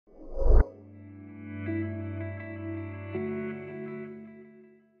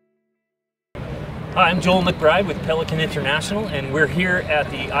Hi, I'm Joel McBride with Pelican International, and we're here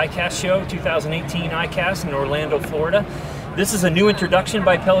at the ICAST show, 2018 ICAST in Orlando, Florida. This is a new introduction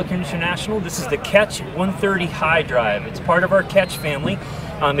by Pelican International. This is the Catch 130 HyDryve. It's part of our Catch family.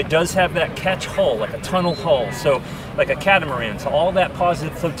 It does have that Catch hull, like a tunnel hull, so like a catamaran, so all that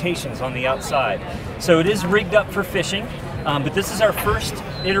positive flotations on the outside. So it is rigged up for fishing, but this is our first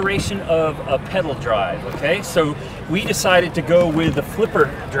iteration of a pedal drive, okay? So we decided to go with the flipper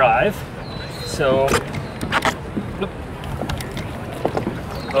drive. So,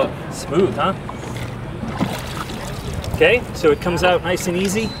 oh, smooth, huh? Okay, so it comes out nice and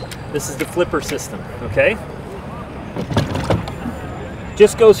easy. This is the flipper system, okay?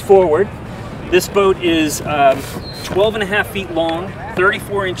 Just goes forward. This boat is 12.5 feet long,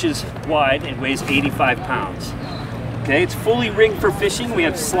 34 inches wide, and weighs 85 pounds. Okay, it's fully rigged for fishing. We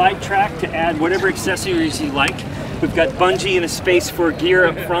have slide track to add whatever accessories you like. We've got bungee and a space for gear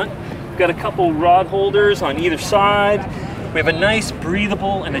up front. We've got a couple rod holders on either side. We have a nice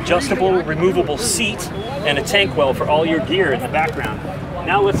breathable and adjustable removable seat and a tank well for all your gear in the background.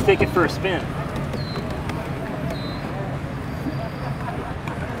 Now let's take it for a spin.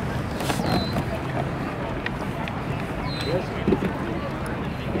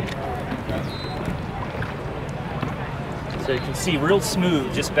 So you can see real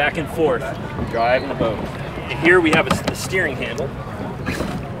smooth, just back and forth, driving the boat. And here we have the steering handle.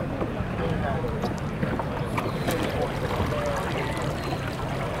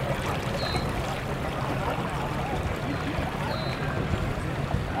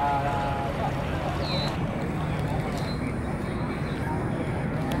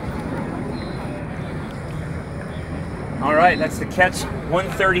 All right, that's the Catch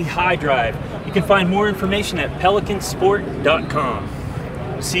 130 HyDryve. You can find more information at pelicansport.com.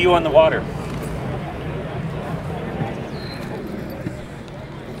 See you on the water.